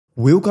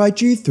We'll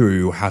guide you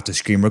through how to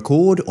screen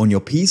record on your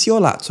PC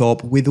or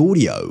laptop with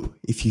audio.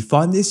 If you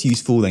find this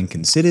useful, then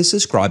consider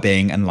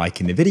subscribing and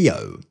liking the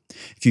video.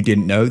 If you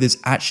didn't know, there's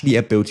actually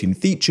a built-in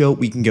feature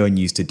we can go and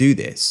use to do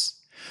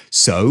this.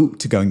 So,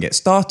 to go and get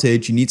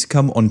started, you need to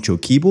come onto your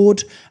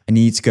keyboard and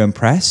you need to go and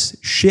press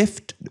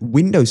Shift,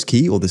 Windows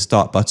key or the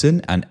Start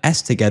button and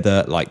S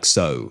together like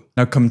so.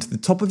 Now come to the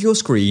top of your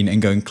screen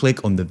and go and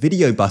click on the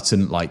video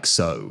button like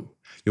so.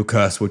 Your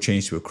cursor will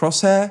change to a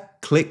crosshair,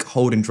 click,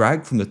 hold and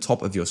drag from the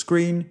top of your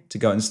screen to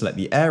go and select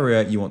the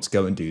area you want to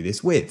go and do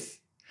this with.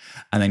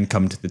 And then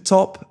come to the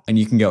top and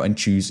you can go and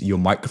choose your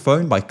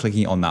microphone by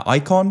clicking on that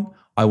icon.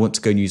 I want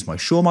to go and use my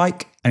Shure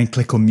mic and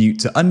click on mute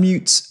to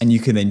unmute, and you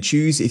can then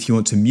choose if you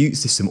want to mute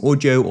system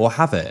audio or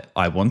have it.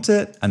 I want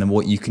it, and then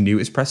what you can do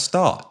is press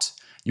start.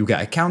 You'll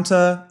get a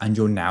counter and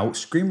you're now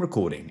screen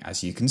recording,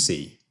 as you can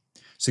see.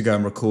 So go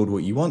and record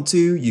what you want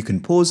to, you can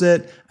pause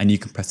it, and you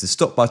can press the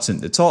stop button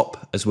at the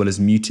top, as well as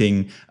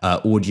muting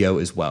audio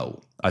as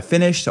well. I've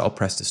finished, so I'll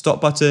press the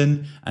stop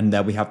button, and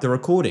there we have the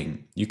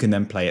recording. You can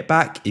then play it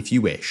back if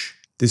you wish.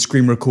 The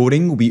screen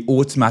recording will be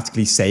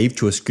automatically saved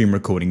to a screen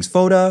recordings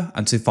folder,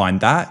 and to find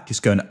that,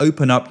 just go and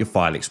open up your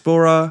file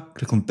explorer,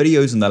 click on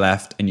videos on the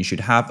left, and you should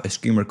have a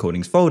screen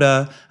recordings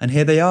folder, and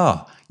here they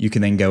are. You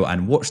can then go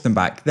and watch them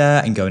back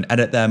there and go and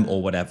edit them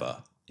or whatever.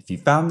 If you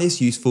found this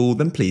useful,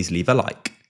 then please leave a like.